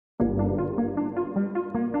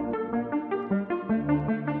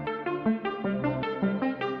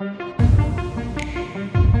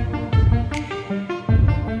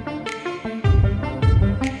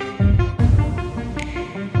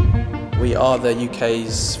are the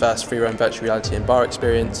UK's first free roam virtual reality and bar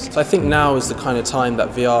experience. So I think now is the kind of time that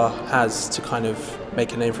VR has to kind of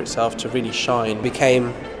make a name for itself, to really shine. We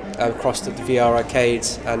came across the VR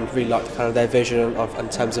arcades and really liked kind of their vision of, in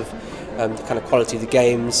terms of the kind of quality of the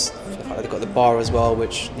games. They've got the bar as well,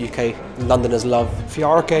 which UK Londoners love. VR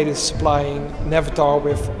Arcade is supplying Navrtar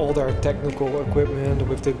with all their technical equipment,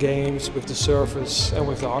 with the games, with the service and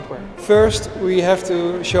with the hardware. First we have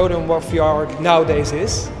to show them what VR nowadays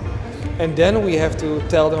is, and then we have to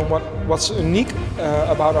tell them what's unique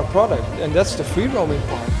about our product, and that's the free roaming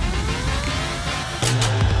part.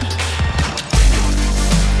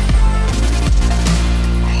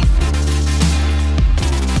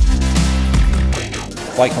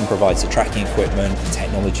 Vicon provides the tracking equipment, the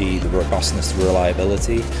technology, the robustness, the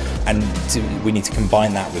reliability, and we need to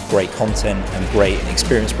combine that with great content and great and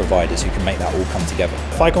experienced providers who can make that all come together.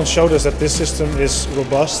 Vicon showed us that this system is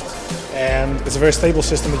robust and it's a very stable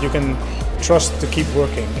system that you can trust to keep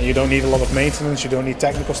working. And you don't need a lot of maintenance, you don't need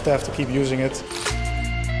technical staff to keep using it.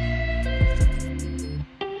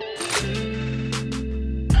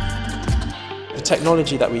 The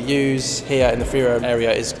technology that we use here in the free roam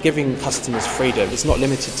area is giving customers freedom. It's not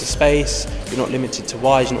limited to space, you're not limited to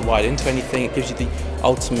wires, you're not wired into anything. It gives you the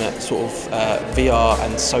ultimate sort of VR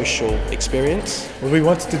and social experience. What we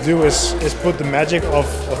wanted to do is put the magic of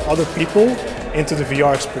other people into the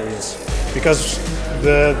VR experience. Because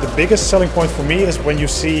the biggest selling point for me is when you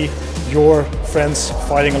see your friends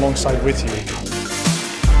fighting alongside with you.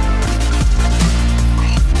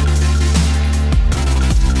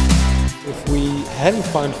 If we hadn't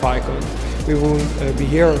found Vicon, we wouldn't be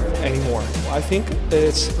here anymore. I think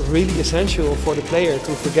it's really essential for the player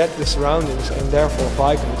to forget the surroundings, and therefore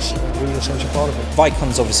Vicon is a really essential part of it.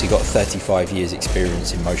 Vicon's obviously got 35 years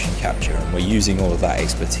experience in motion capture, and we're using all of that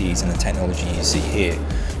expertise and the technology you see here.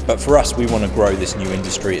 But for us, we want to grow this new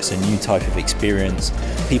industry. It's a new type of experience.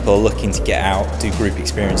 People are looking to get out, do group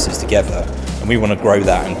experiences together, and we want to grow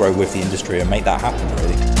that and grow with the industry and make that happen,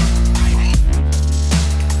 really.